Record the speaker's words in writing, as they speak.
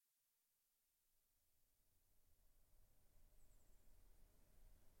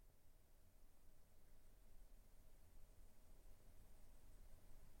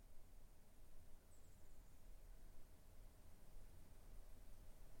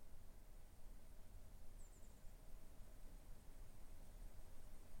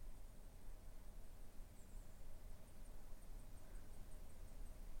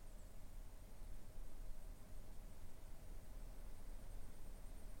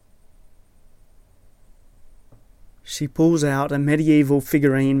She pulls out a medieval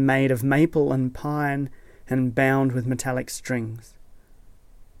figurine made of maple and pine and bound with metallic strings.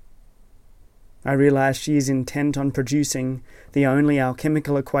 I realise she is intent on producing the only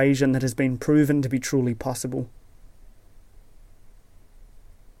alchemical equation that has been proven to be truly possible.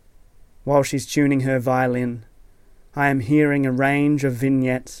 While she's tuning her violin, I am hearing a range of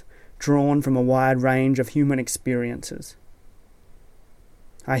vignettes drawn from a wide range of human experiences.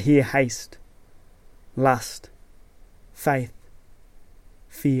 I hear haste, lust, faith,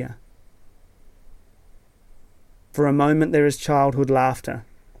 fear. For a moment there is childhood laughter.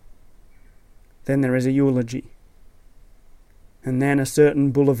 Then there is a eulogy. And then a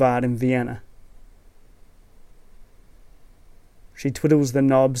certain boulevard in Vienna. She twiddles the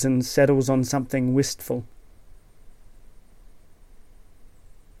knobs and settles on something wistful.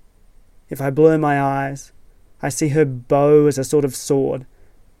 If I blur my eyes, I see her bow as a sort of sword,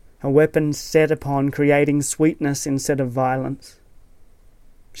 a weapon set upon creating sweetness instead of violence.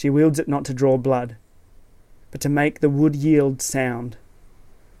 She wields it not to draw blood, but to make the wood yield sound,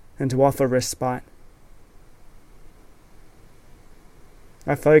 and to offer respite.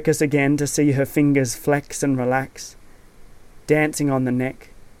 I focus again to see her fingers flex and relax, dancing on the neck.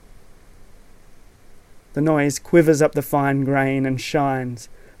 The noise quivers up the fine grain and shines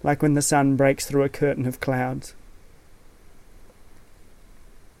like when the sun breaks through a curtain of clouds.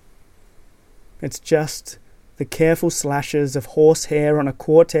 It's just the careful slashes of horsehair on a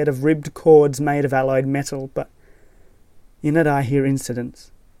quartet of ribbed cords made of alloyed metal, but in it I hear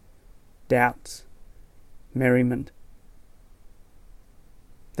incidents, doubts, merriment.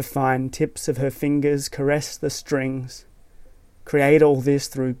 The fine tips of her fingers caress the strings, create all this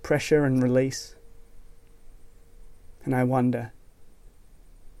through pressure and release. And I wonder,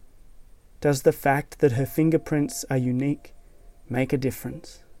 does the fact that her fingerprints are unique make a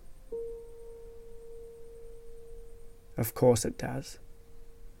difference? Of course it does.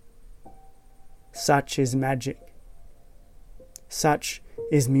 Such is magic. Such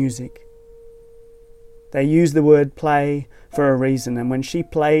is music. They use the word play for a reason, and when she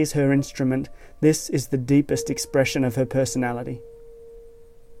plays her instrument, this is the deepest expression of her personality.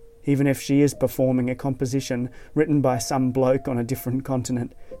 Even if she is performing a composition written by some bloke on a different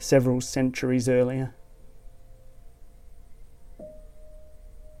continent several centuries earlier.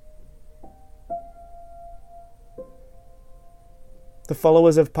 The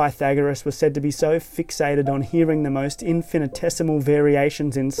followers of Pythagoras were said to be so fixated on hearing the most infinitesimal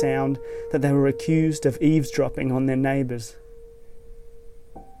variations in sound that they were accused of eavesdropping on their neighbours.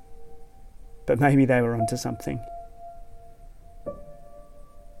 But maybe they were onto something.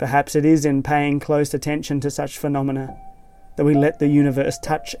 Perhaps it is in paying close attention to such phenomena that we let the universe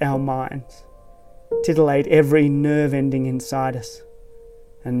touch our minds, titillate every nerve ending inside us,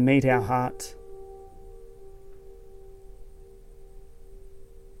 and meet our hearts.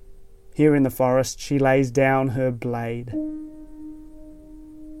 Here in the forest she lays down her blade.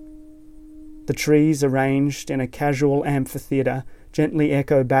 The trees arranged in a casual amphitheatre gently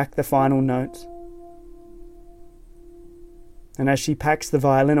echo back the final notes. And as she packs the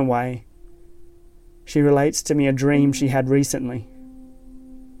violin away, she relates to me a dream she had recently.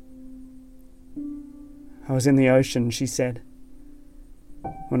 I was in the ocean, she said,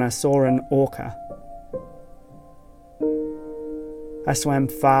 when I saw an orca. I swam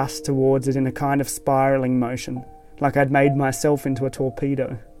fast towards it in a kind of spiralling motion, like I'd made myself into a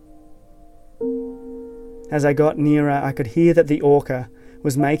torpedo. As I got nearer, I could hear that the orca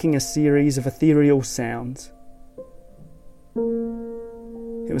was making a series of ethereal sounds.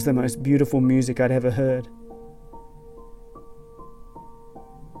 It was the most beautiful music I'd ever heard.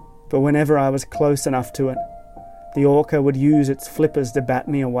 But whenever I was close enough to it, the orca would use its flippers to bat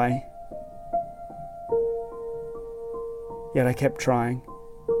me away. Yet I kept trying,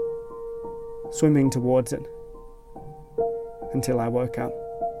 swimming towards it, until I woke up.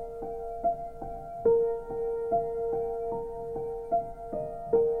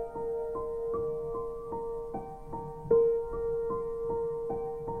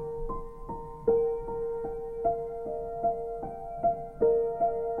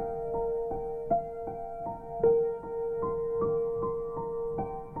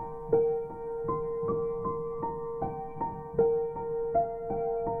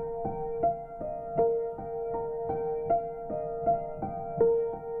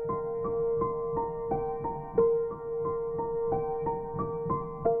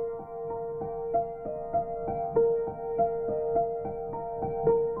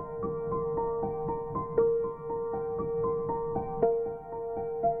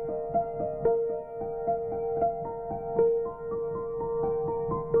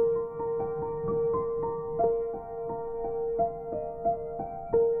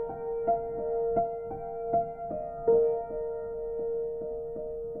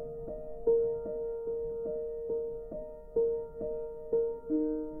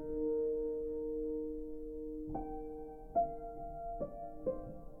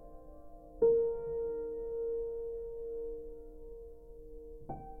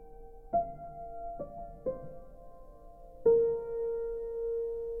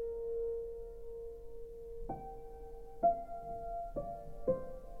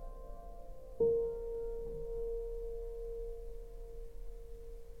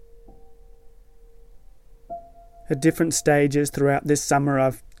 At different stages throughout this summer,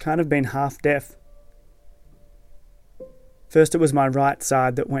 I've kind of been half deaf. First it was my right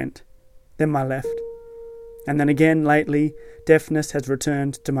side that went, then my left. And then again lately, deafness has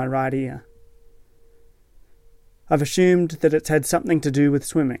returned to my right ear. I've assumed that it's had something to do with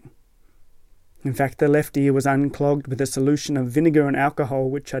swimming. In fact, the left ear was unclogged with a solution of vinegar and alcohol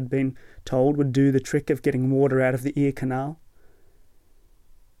which I'd been told would do the trick of getting water out of the ear canal.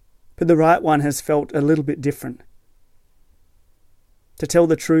 But the right one has felt a little bit different. To tell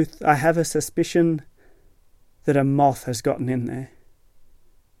the truth, I have a suspicion that a moth has gotten in there.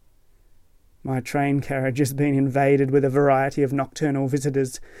 My train carriage has been invaded with a variety of nocturnal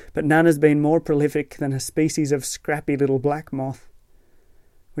visitors, but none has been more prolific than a species of scrappy little black moth,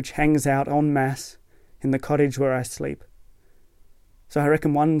 which hangs out en masse in the cottage where I sleep. So I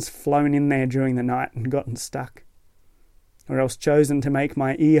reckon one's flown in there during the night and gotten stuck, or else chosen to make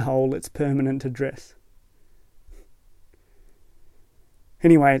my ear hole its permanent address.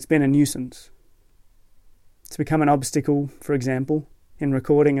 Anyway, it's been a nuisance. It's become an obstacle, for example, in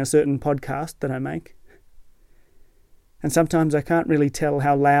recording a certain podcast that I make. And sometimes I can't really tell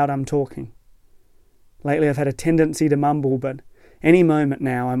how loud I'm talking. Lately I've had a tendency to mumble, but any moment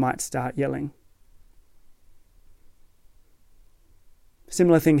now I might start yelling. A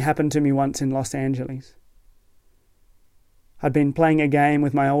similar thing happened to me once in Los Angeles. I'd been playing a game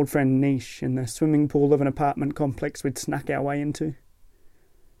with my old friend Nish in the swimming pool of an apartment complex we'd snuck our way into.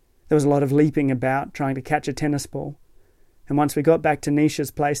 There was a lot of leaping about, trying to catch a tennis ball, and once we got back to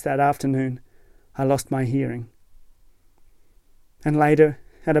Nish's place that afternoon, I lost my hearing. And later,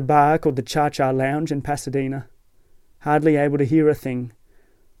 at a bar called the Cha-Cha Lounge in Pasadena, hardly able to hear a thing,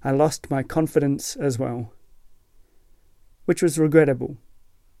 I lost my confidence as well, which was regrettable.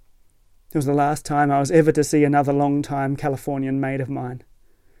 It was the last time I was ever to see another long-time Californian mate of mine,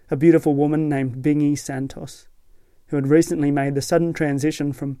 a beautiful woman named Bingy Santos, who had recently made the sudden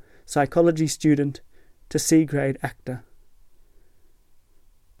transition from psychology student to C-grade actor.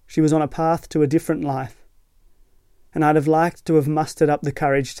 She was on a path to a different life, and I'd have liked to have mustered up the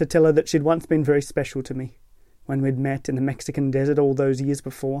courage to tell her that she'd once been very special to me when we'd met in the Mexican desert all those years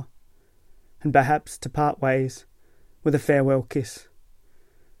before, and perhaps to part ways with a farewell kiss.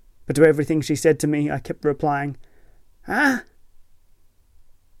 But to everything she said to me, I kept replying, "Huh?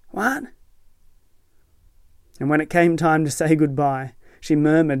 What?" And when it came time to say goodbye, she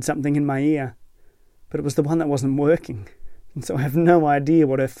murmured something in my ear, but it was the one that wasn't working, and so I have no idea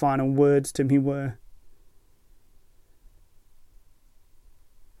what her final words to me were.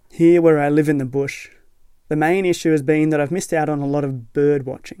 Here where I live in the bush, the main issue has been that I've missed out on a lot of bird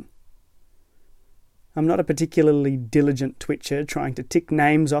watching. I'm not a particularly diligent twitcher trying to tick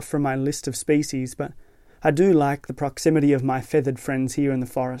names off from my list of species, but I do like the proximity of my feathered friends here in the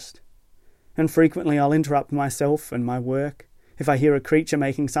forest, and frequently I'll interrupt myself and my work if I hear a creature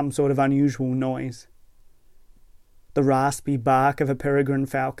making some sort of unusual noise. The raspy bark of a peregrine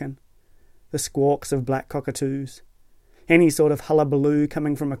falcon, the squawks of black cockatoos, any sort of hullabaloo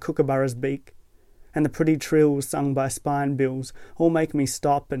coming from a kookaburra's beak, and the pretty trills sung by spinebills all make me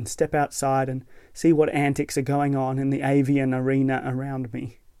stop and step outside and see what antics are going on in the avian arena around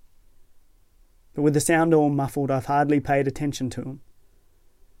me. But with the sound all muffled, I've hardly paid attention to them.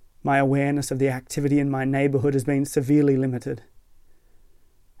 My awareness of the activity in my neighbourhood has been severely limited,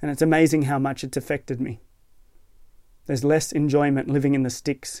 and it's amazing how much it's affected me. There's less enjoyment living in the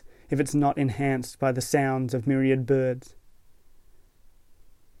sticks if it's not enhanced by the sounds of myriad birds.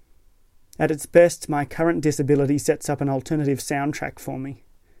 At its best, my current disability sets up an alternative soundtrack for me,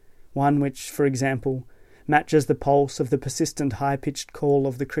 one which, for example, matches the pulse of the persistent high-pitched call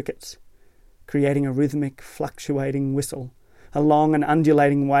of the crickets, creating a rhythmic, fluctuating whistle, a long and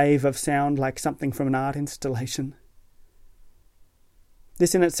undulating wave of sound like something from an art installation.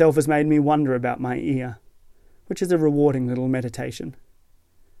 This in itself has made me wonder about my ear, which is a rewarding little meditation.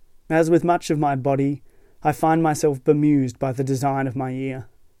 As with much of my body, I find myself bemused by the design of my ear.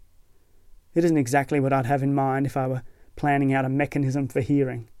 It isn't exactly what I'd have in mind if I were planning out a mechanism for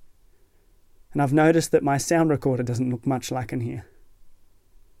hearing, and I've noticed that my sound recorder doesn't look much like an ear.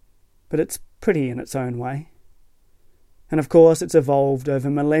 But it's pretty in its own way. And of course it's evolved over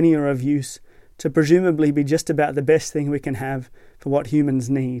millennia of use to presumably be just about the best thing we can have for what humans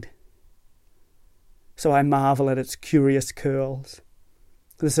need. So I marvel at its curious curls,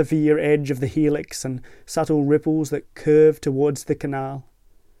 the severe edge of the helix and subtle ripples that curve towards the canal,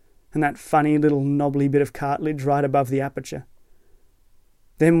 and that funny little knobbly bit of cartilage right above the aperture.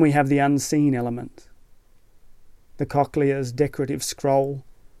 Then we have the unseen element, the cochlear's decorative scroll,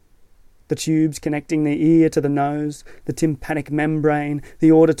 the tubes connecting the ear to the nose, the tympanic membrane,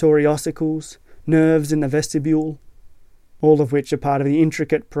 the auditory ossicles, nerves in the vestibule, all of which are part of the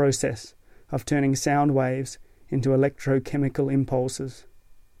intricate process of turning sound waves into electrochemical impulses.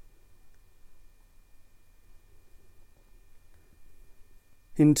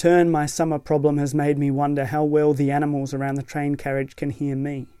 In turn, my summer problem has made me wonder how well the animals around the train carriage can hear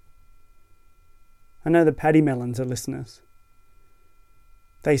me. I know the paddymelons are listeners.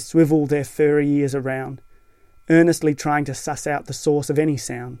 They swivel their furry ears around, earnestly trying to suss out the source of any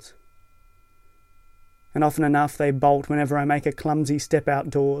sounds. And often enough they bolt whenever I make a clumsy step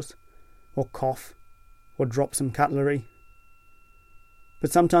outdoors, or cough, or drop some cutlery.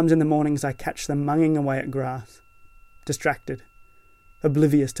 But sometimes in the mornings I catch them munging away at grass, distracted,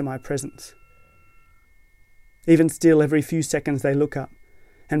 oblivious to my presence. Even still, every few seconds they look up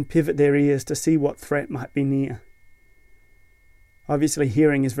and pivot their ears to see what threat might be near. Obviously,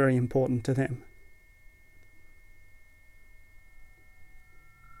 hearing is very important to them.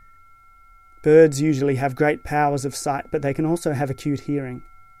 Birds usually have great powers of sight, but they can also have acute hearing.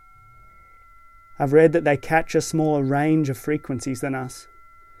 I've read that they catch a smaller range of frequencies than us,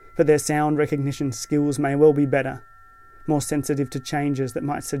 but their sound recognition skills may well be better, more sensitive to changes that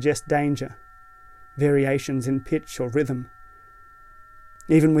might suggest danger, variations in pitch or rhythm.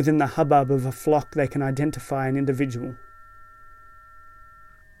 Even within the hubbub of a flock, they can identify an individual.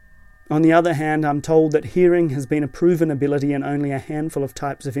 On the other hand, I'm told that hearing has been a proven ability in only a handful of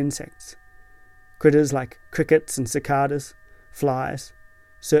types of insects. Critters like crickets and cicadas, flies,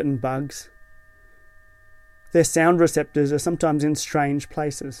 certain bugs. Their sound receptors are sometimes in strange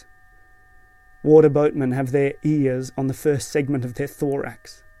places. Water boatmen have their ears on the first segment of their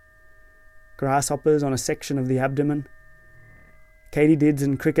thorax. Grasshoppers on a section of the abdomen. Katydids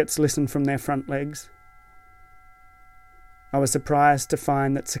and crickets listen from their front legs. I was surprised to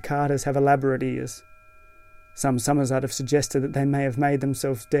find that cicadas have elaborate ears. Some summers I'd have suggested that they may have made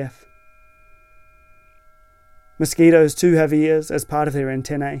themselves deaf. Mosquitoes too have ears as part of their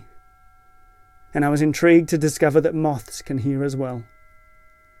antennae, and I was intrigued to discover that moths can hear as well.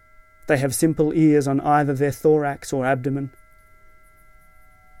 They have simple ears on either their thorax or abdomen.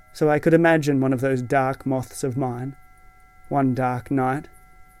 So I could imagine one of those dark moths of mine, one dark night,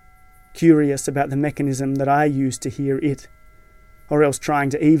 curious about the mechanism that I used to hear it, or else trying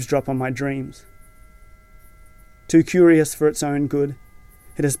to eavesdrop on my dreams. Too curious for its own good,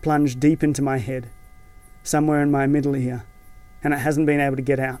 it has plunged deep into my head, somewhere in my middle ear, and it hasn't been able to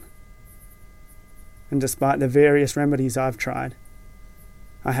get out. And despite the various remedies I've tried,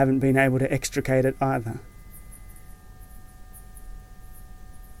 I haven't been able to extricate it either.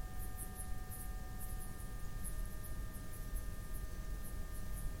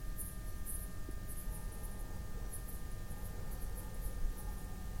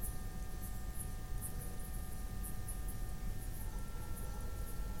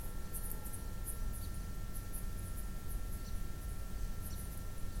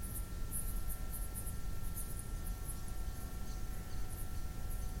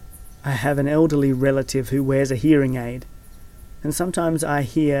 I have an elderly relative who wears a hearing aid, and sometimes I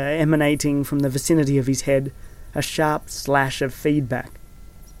hear, emanating from the vicinity of his head, a sharp slash of feedback,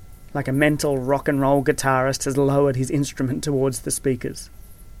 like a mental rock and roll guitarist has lowered his instrument towards the speakers.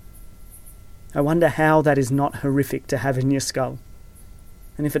 I wonder how that is not horrific to have in your skull,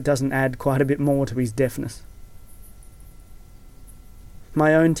 and if it doesn't add quite a bit more to his deafness.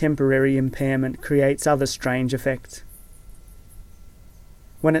 My own temporary impairment creates other strange effects.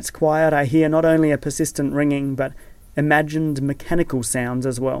 When it's quiet, I hear not only a persistent ringing, but imagined mechanical sounds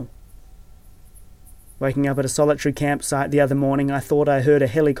as well. Waking up at a solitary campsite the other morning, I thought I heard a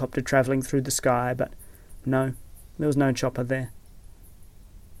helicopter travelling through the sky, but no, there was no chopper there.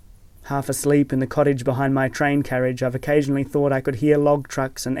 Half asleep in the cottage behind my train carriage, I've occasionally thought I could hear log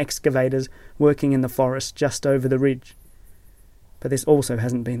trucks and excavators working in the forest just over the ridge. But this also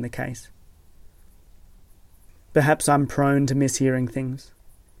hasn't been the case. Perhaps I'm prone to mishearing things.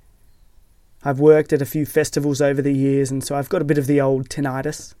 I've worked at a few festivals over the years, and so I've got a bit of the old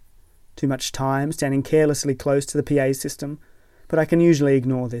tinnitus. Too much time standing carelessly close to the PA system, but I can usually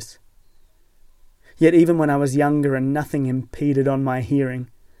ignore this. Yet even when I was younger and nothing impeded on my hearing,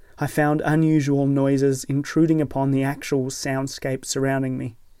 I found unusual noises intruding upon the actual soundscape surrounding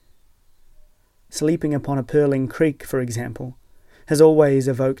me. Sleeping upon a purling creek, for example, has always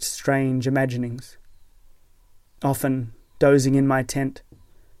evoked strange imaginings. Often, dozing in my tent,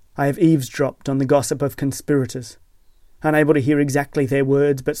 I have eavesdropped on the gossip of conspirators, unable to hear exactly their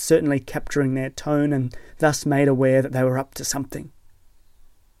words, but certainly capturing their tone, and thus made aware that they were up to something.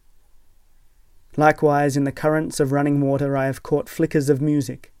 Likewise, in the currents of running water I have caught flickers of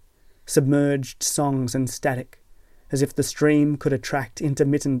music, submerged songs and static, as if the stream could attract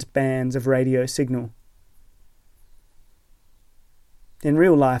intermittent bands of radio signal. In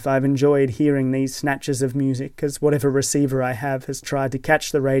real life, I've enjoyed hearing these snatches of music, as whatever receiver I have has tried to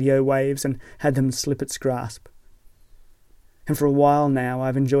catch the radio waves and had them slip its grasp. And for a while now,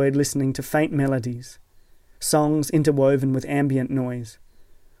 I've enjoyed listening to faint melodies, songs interwoven with ambient noise,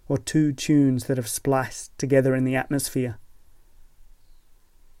 or two tunes that have spliced together in the atmosphere.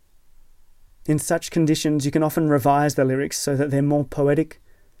 In such conditions, you can often revise the lyrics so that they're more poetic,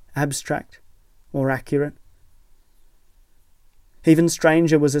 abstract, or accurate. Even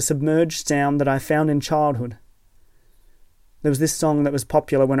stranger was a submerged sound that I found in childhood. There was this song that was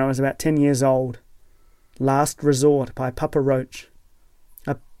popular when I was about 10 years old, Last Resort by Papa Roach,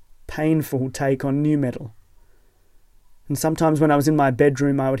 a painful take on nu metal. And sometimes when I was in my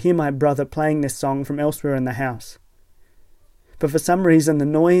bedroom, I would hear my brother playing this song from elsewhere in the house. But for some reason, the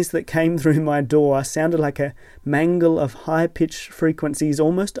noise that came through my door sounded like a mangle of high-pitched frequencies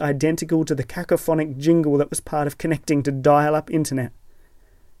almost identical to the cacophonic jingle that was part of connecting to dial-up internet.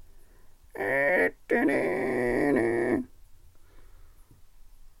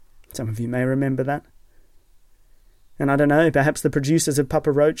 Some of you may remember that. And I don't know, perhaps the producers of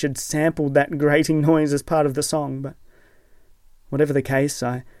Papa Roach had sampled that grating noise as part of the song, but whatever the case,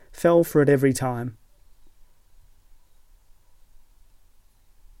 I fell for it every time.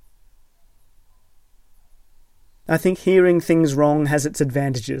 I think hearing things wrong has its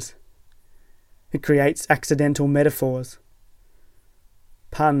advantages. It creates accidental metaphors.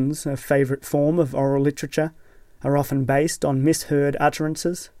 Puns, a favourite form of oral literature, are often based on misheard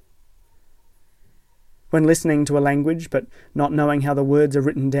utterances. When listening to a language but not knowing how the words are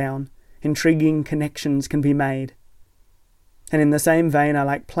written down, intriguing connections can be made. And in the same vein, I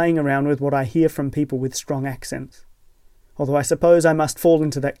like playing around with what I hear from people with strong accents. Although I suppose I must fall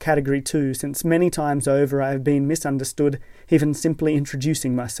into that category too, since many times over I have been misunderstood, even simply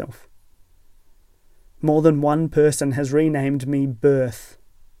introducing myself. More than one person has renamed me Birth,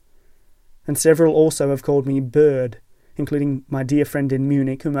 and several also have called me Bird, including my dear friend in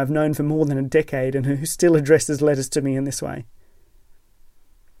Munich, whom I've known for more than a decade and who still addresses letters to me in this way.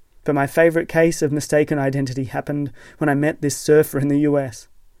 But my favourite case of mistaken identity happened when I met this surfer in the US.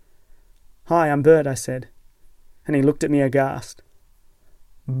 "Hi, I'm Bird," I said. And he looked at me aghast.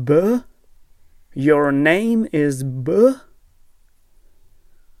 "Buh? Your name is Buh?"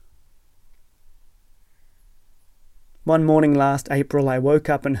 One morning last April, I woke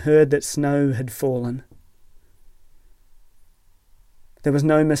up and heard that snow had fallen. There was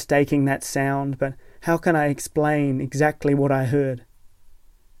no mistaking that sound, but how can I explain exactly what I heard?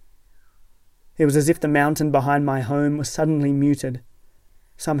 It was as if the mountain behind my home was suddenly muted,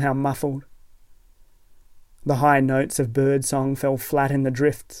 somehow muffled. The high notes of birdsong fell flat in the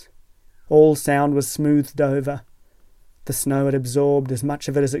drifts. All sound was smoothed over. The snow had absorbed as much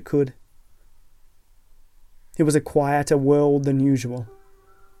of it as it could. It was a quieter world than usual.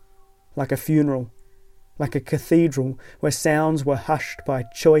 Like a funeral, like a cathedral where sounds were hushed by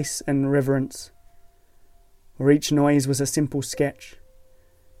choice and reverence, where each noise was a simple sketch,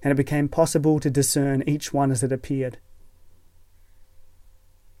 and it became possible to discern each one as it appeared.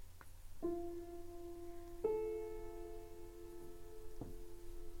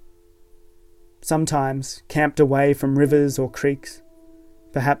 Sometimes, camped away from rivers or creeks,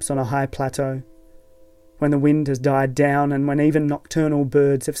 perhaps on a high plateau, when the wind has died down and when even nocturnal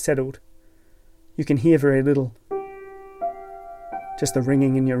birds have settled, you can hear very little, just the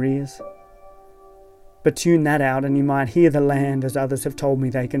ringing in your ears. But tune that out and you might hear the land as others have told me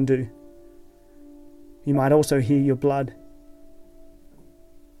they can do. You might also hear your blood.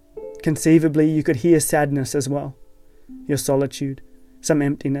 Conceivably, you could hear sadness as well, your solitude, some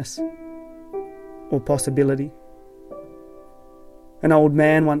emptiness, or possibility. An old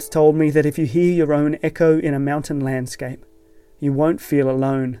man once told me that if you hear your own echo in a mountain landscape, you won't feel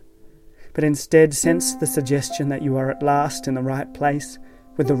alone, but instead sense the suggestion that you are at last in the right place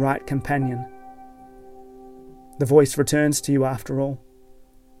with the right companion. The voice returns to you after all.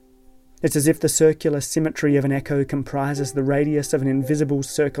 It's as if the circular symmetry of an echo comprises the radius of an invisible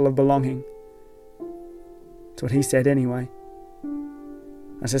circle of belonging. That's what he said anyway.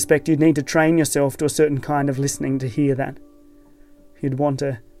 I suspect you'd need to train yourself to a certain kind of listening to hear that. You'd want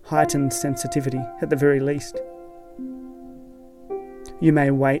a heightened sensitivity, at the very least. You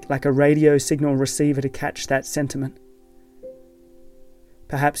may wait like a radio signal receiver to catch that sentiment.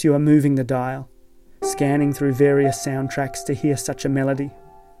 Perhaps you are moving the dial, scanning through various soundtracks to hear such a melody.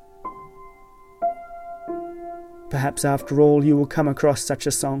 Perhaps after all you will come across such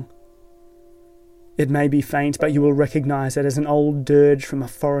a song. It may be faint, but you will recognize it as an old dirge from a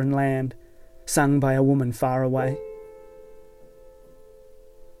foreign land, sung by a woman far away.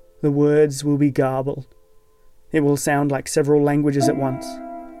 The words will be garbled. It will sound like several languages at once,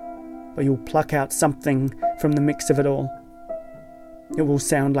 but you'll pluck out something from the mix of it all. It will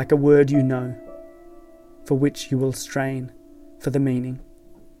sound like a word you know, for which you will strain for the meaning.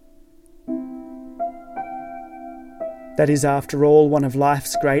 That is, after all, one of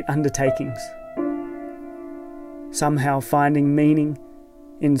life's great undertakings. Somehow finding meaning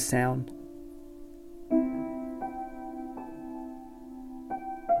in sound.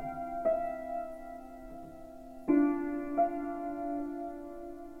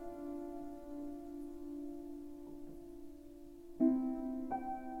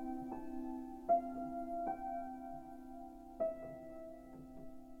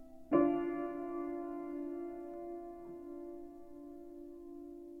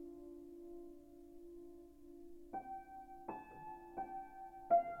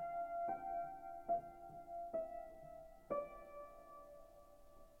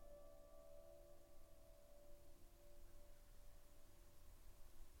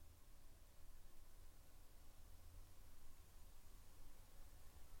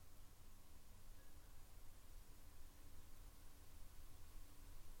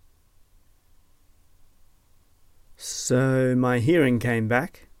 So my hearing came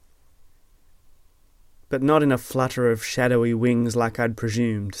back, but not in a flutter of shadowy wings like I'd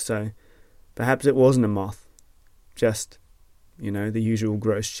presumed, so perhaps it wasn't a moth. Just, the usual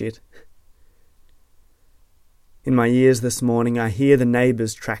gross shit. In my ears this morning I hear the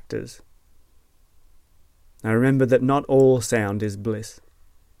neighbours' tractors. I remember that not all sound is bliss.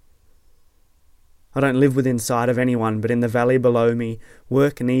 I don't live within sight of anyone, but in the valley below me,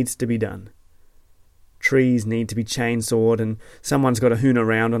 work needs to be done. Trees need to be chainsawed, and someone's got to hoon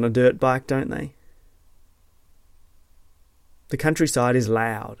around on a dirt bike, don't they? The countryside is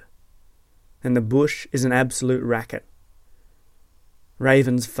loud, and the bush is an absolute racket.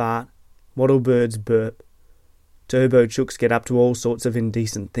 Ravens fart, wattlebirds burp, turbo chooks get up to all sorts of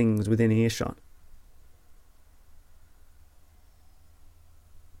indecent things within earshot.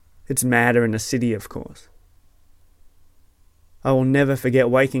 It's madder in a city, of course. I will never forget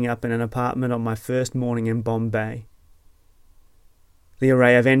waking up in an apartment on my first morning in Bombay. The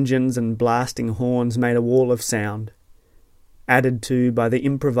array of engines and blasting horns made a wall of sound, added to by the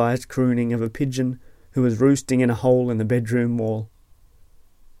improvised crooning of a pigeon who was roosting in a hole in the bedroom wall.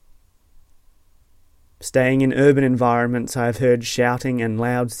 Staying in urban environments, I have heard shouting and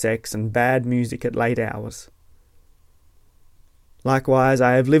loud sex and bad music at late hours. Likewise,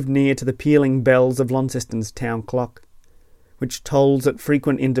 I have lived near to the pealing bells of Launceston's town clock, which tolls at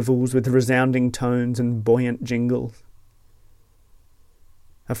frequent intervals with resounding tones and buoyant jingles.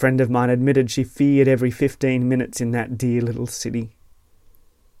 A friend of mine admitted she feared every 15 minutes in that dear little city.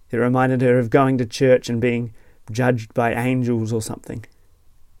 It reminded her of going to church and being judged by angels or something.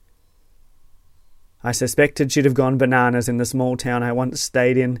 I suspected she'd have gone bananas in the small town I once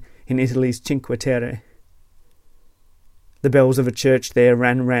stayed in Italy's Cinque Terre. The bells of a church there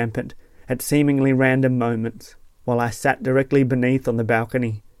ran rampant at seemingly random moments, while I sat directly beneath on the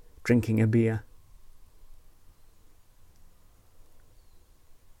balcony, drinking a beer.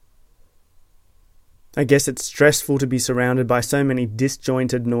 I guess it's stressful to be surrounded by so many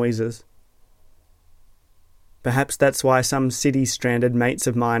disjointed noises. Perhaps that's why some city-stranded mates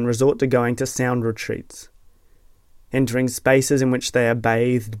of mine resort to going to sound retreats, entering spaces in which they are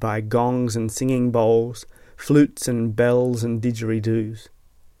bathed by gongs and singing bowls, flutes and bells and didgeridoos.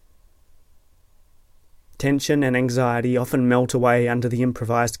 Tension and anxiety often melt away under the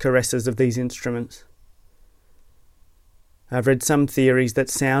improvised caresses of these instruments. I've read some theories that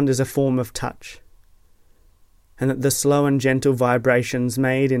sound is a form of touch, and that the slow and gentle vibrations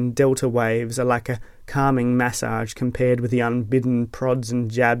made in delta waves are like a calming massage compared with the unbidden prods and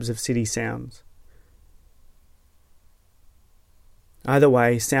jabs of city sounds. Either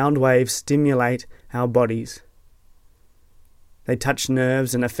way, sound waves stimulate our bodies. They touch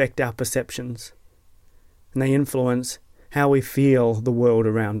nerves and affect our perceptions, and they influence how we feel the world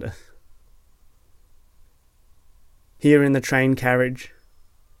around us. Here in the train carriage,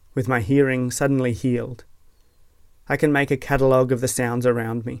 with my hearing suddenly healed, I can make a catalogue of the sounds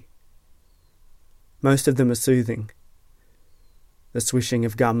around me. Most of them are soothing. The swishing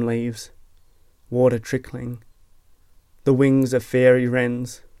of gum leaves, water trickling, the wings of fairy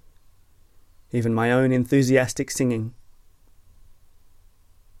wrens, even my own enthusiastic singing.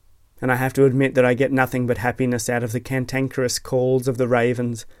 And I have to admit that I get nothing but happiness out of the cantankerous calls of the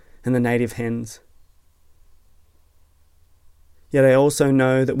ravens and the native hens. Yet I also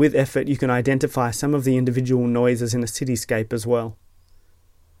know that with effort you can identify some of the individual noises in a cityscape as well,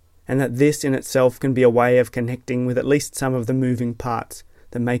 and that this in itself can be a way of connecting with at least some of the moving parts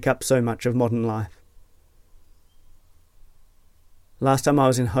that make up so much of modern life. Last time I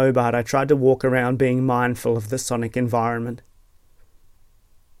was in Hobart, I tried to walk around being mindful of the sonic environment.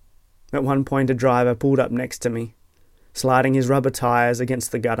 At one point, a driver pulled up next to me, sliding his rubber tyres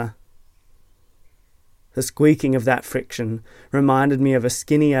against the gutter. The squeaking of that friction reminded me of a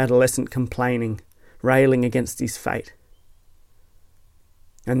skinny adolescent complaining, railing against his fate.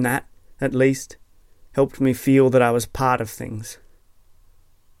 And that, at least, helped me feel that I was part of things,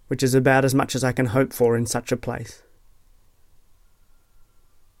 which is about as much as I can hope for in such a place.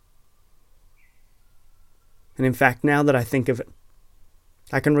 And in fact, now that I think of it,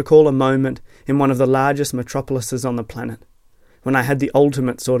 I can recall a moment in one of the largest metropolises on the planet, when I had the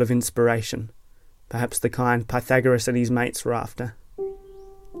ultimate sort of inspiration, perhaps the kind Pythagoras and his mates were after.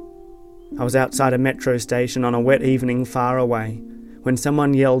 I was outside a metro station on a wet evening far away, when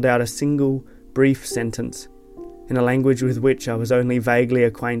someone yelled out a single, brief sentence, in a language with which I was only vaguely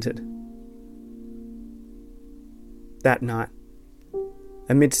acquainted. That night,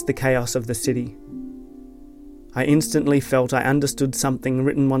 amidst the chaos of the city, I instantly felt I understood something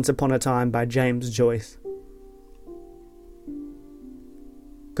written once upon a time by James Joyce.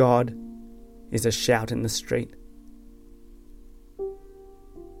 God is a shout in the street.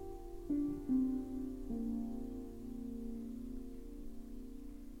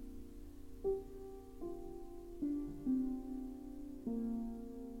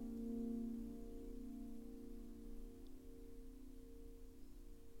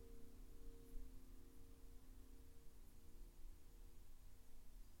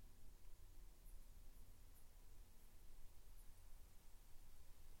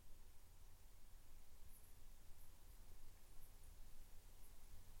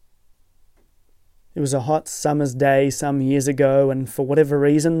 It was a hot summer's day some years ago, and for whatever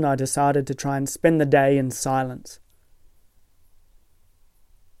reason I decided to try and spend the day in silence.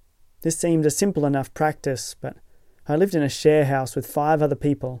 This seemed a simple enough practice, but I lived in a share house with 5 other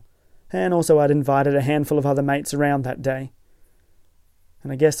people, and also I'd invited a handful of other mates around that day.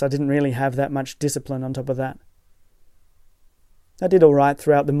 And I guess I didn't really have that much discipline on top of that. I did all right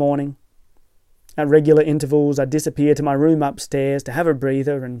throughout the morning. At regular intervals, I'd disappear to my room upstairs to have a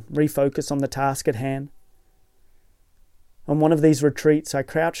breather and refocus on the task at hand. On one of these retreats, I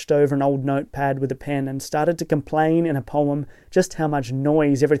crouched over an old notepad with a pen and started to complain in a poem just how much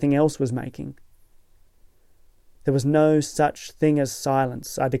noise everything else was making. There was no such thing as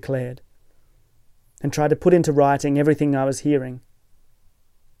silence, I declared, and tried to put into writing everything I was hearing.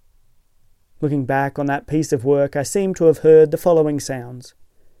 Looking back on that piece of work, I seem to have heard the following sounds: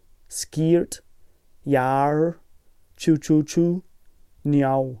 skiert, yar, choo-choo-choo,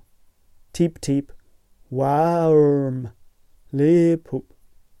 niaw, teep-teep, warm, lip-hoop.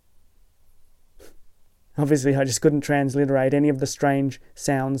 Obviously, I just couldn't transliterate any of the strange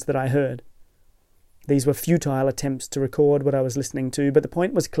sounds that I heard. These were futile attempts to record what I was listening to, but the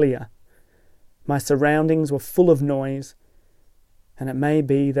point was clear. My surroundings were full of noise, and it may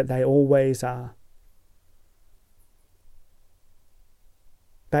be that they always are.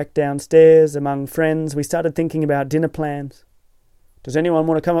 Back downstairs, among friends, we started thinking about dinner plans. "Does anyone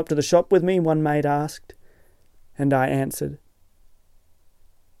want to come up to the shop with me?" one mate asked, and I answered,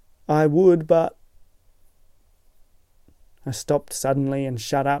 "I would, but..." I stopped suddenly and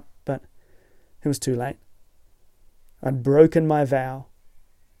shut up, but it was too late. I'd broken my vow.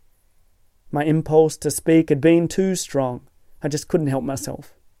 My impulse to speak had been too strong. I just couldn't help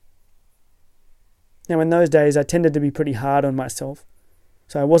myself. Now, in those days, I tended to be pretty hard on myself,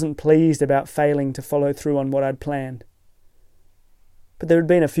 so I wasn't pleased about failing to follow through on what I'd planned. But there had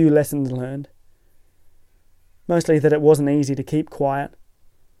been a few lessons learned. Mostly that it wasn't easy to keep quiet,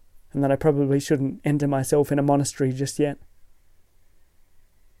 and that I probably shouldn't enter myself in a monastery just yet.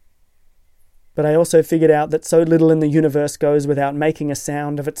 But I also figured out that so little in the universe goes without making a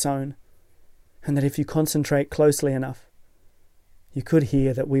sound of its own, and that if you concentrate closely enough, you could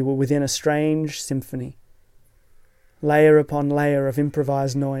hear that we were within a strange symphony, layer upon layer of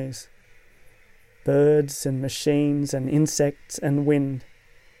improvised noise, birds and machines and insects and wind.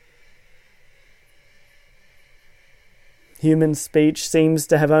 Human speech seems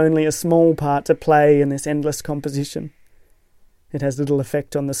to have only a small part to play in this endless composition. It has little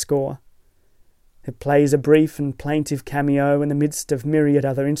effect on the score. It plays a brief and plaintive cameo in the midst of myriad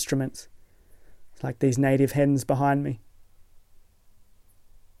other instruments, like these native hens behind me.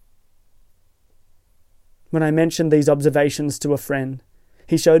 When I mentioned these observations to a friend,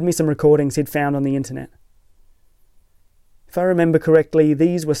 he showed me some recordings he'd found on the internet. If I remember correctly,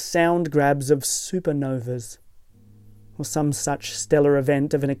 these were sound grabs of supernovas, or some such stellar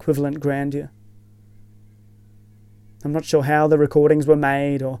event of an equivalent grandeur. I'm not sure how the recordings were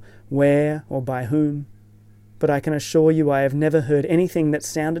made, or where, or by whom, but I can assure you I have never heard anything that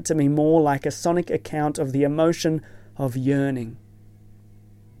sounded to me more like a sonic account of the emotion of yearning.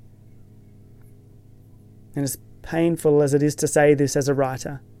 And as painful as it is to say this as a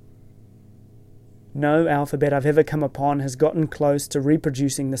writer, no alphabet I've ever come upon has gotten close to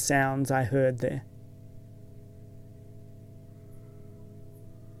reproducing the sounds I heard there.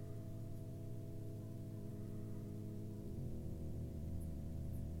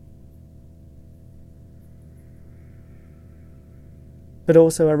 But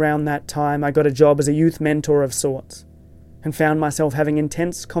also around that time I got a job as a youth mentor of sorts, and found myself having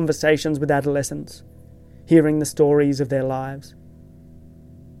intense conversations with adolescents, hearing the stories of their lives.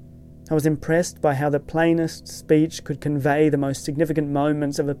 I was impressed by how the plainest speech could convey the most significant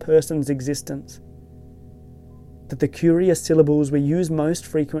moments of a person's existence. That the curious syllables we use most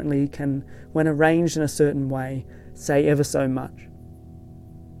frequently can, when arranged in a certain way, say ever so much.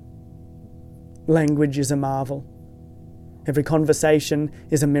 Language is a marvel. Every conversation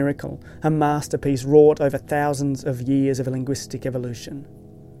is a miracle, a masterpiece wrought over thousands of years of linguistic evolution.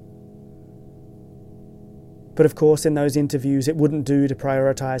 But of course, in those interviews, it wouldn't do to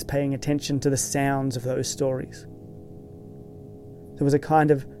prioritise paying attention to the sounds of those stories. There was a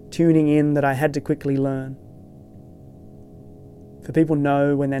kind of tuning in that I had to quickly learn. For people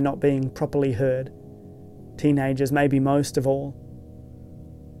know when they're not being properly heard. Teenagers maybe most of all.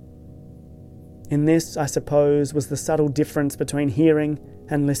 In this, I suppose, was the subtle difference between hearing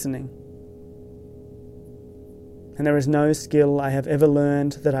and listening. And there is no skill I have ever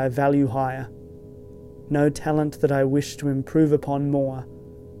learned that I value higher, no talent that I wish to improve upon more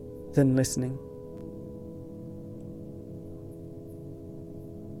than listening.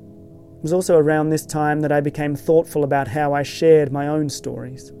 It was also around this time that I became thoughtful about how I shared my own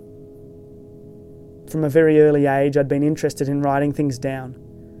stories. From a very early age, I'd been interested in writing things down,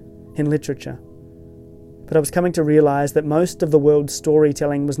 in literature. But I was coming to realise that most of the world's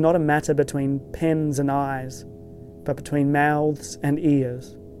storytelling was not a matter between pens and eyes, but between mouths and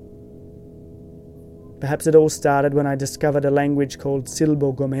ears. Perhaps it all started when I discovered a language called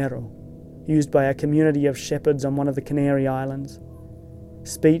Silbo Gomero, used by a community of shepherds on one of the Canary Islands.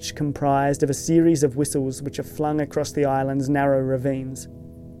 Speech comprised of a series of whistles which are flung across the island's narrow ravines.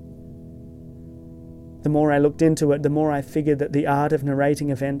 The more I looked into it, the more I figured that the art of narrating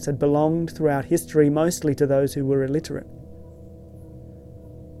events had belonged throughout history mostly to those who were illiterate.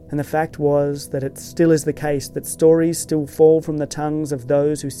 And the fact was that it still is the case that stories still fall from the tongues of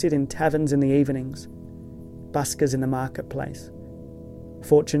those who sit in taverns in the evenings, buskers in the marketplace,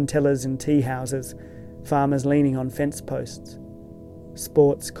 fortune tellers in tea houses, farmers leaning on fence posts,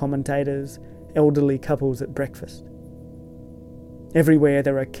 sports commentators, elderly couples at breakfast. Everywhere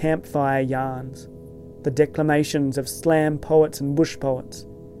there are campfire yarns, the declamations of slam poets and bush poets,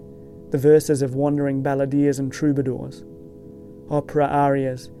 the verses of wandering balladeers and troubadours, opera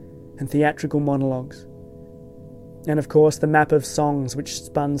arias and theatrical monologues, and of course the map of songs which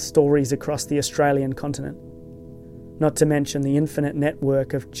spun stories across the Australian continent, not to mention the infinite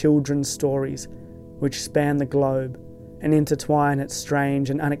network of children's stories which span the globe and intertwine at strange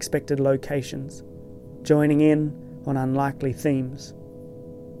and unexpected locations, joining in on unlikely themes.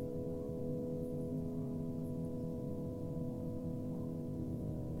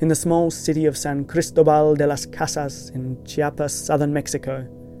 In the small city of San Cristobal de las Casas in Chiapas, southern Mexico,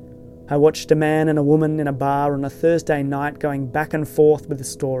 I watched a man and a woman in a bar on a Thursday night going back and forth with the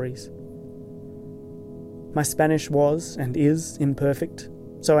stories. My Spanish was, and is, imperfect,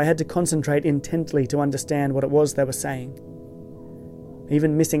 so I had to concentrate intently to understand what it was they were saying.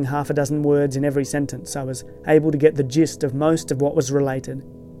 Even missing half a dozen words in every sentence, I was able to get the gist of most of what was related.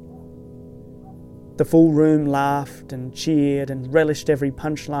 The full room laughed and cheered and relished every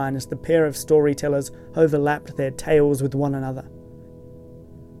punchline as the pair of storytellers overlapped their tales with one another.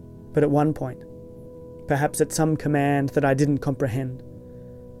 But at one point, perhaps at some command that I didn't comprehend,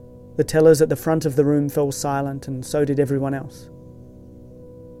 the tellers at the front of the room fell silent, and so did everyone else.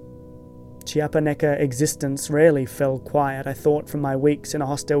 Chiapaneca existence rarely fell quiet, I thought, from my weeks in a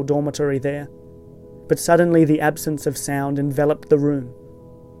hostel dormitory there, but suddenly the absence of sound enveloped the room.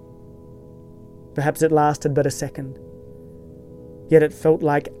 Perhaps it lasted but a second, yet it felt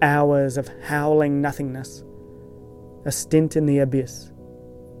like hours of howling nothingness, a stint in the abyss.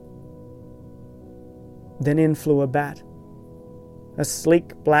 Then in flew a bat, a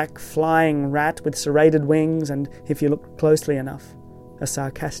sleek black flying rat with serrated wings and, if you looked closely enough, a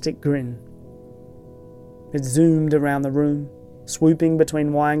sarcastic grin. It zoomed around the room, swooping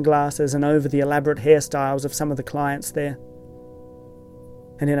between wine glasses and over the elaborate hairstyles of some of the clients there.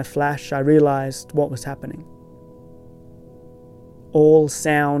 And in a flash I realised what was happening. All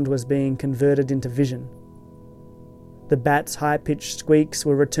sound was being converted into vision. The bat's high-pitched squeaks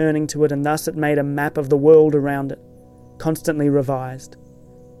were returning to it, and thus it made a map of the world around it, constantly revised,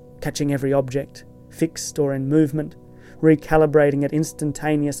 catching every object, fixed or in movement, recalibrating it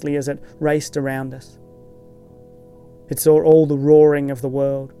instantaneously as it raced around us. It saw all the roaring of the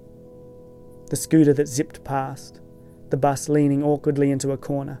world. The scooter that zipped past, the bus leaning awkwardly into a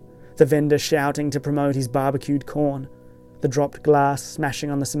corner, the vendor shouting to promote his barbecued corn, the dropped glass smashing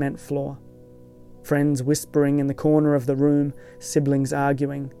on the cement floor, friends whispering in the corner of the room, siblings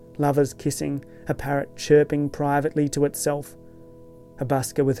arguing, lovers kissing, a parrot chirping privately to itself, a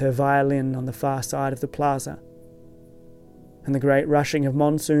busker with her violin on the far side of the plaza, and the great rushing of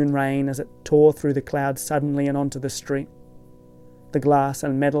monsoon rain as it tore through the clouds suddenly and onto the street, the glass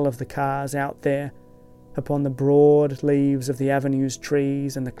and metal of the cars out there upon the broad leaves of the avenue's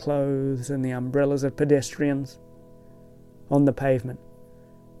trees and the clothes and the umbrellas of pedestrians, on the pavement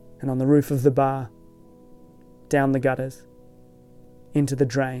and on the roof of the bar, down the gutters, into the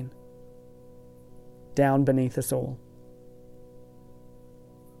drain, down beneath us all.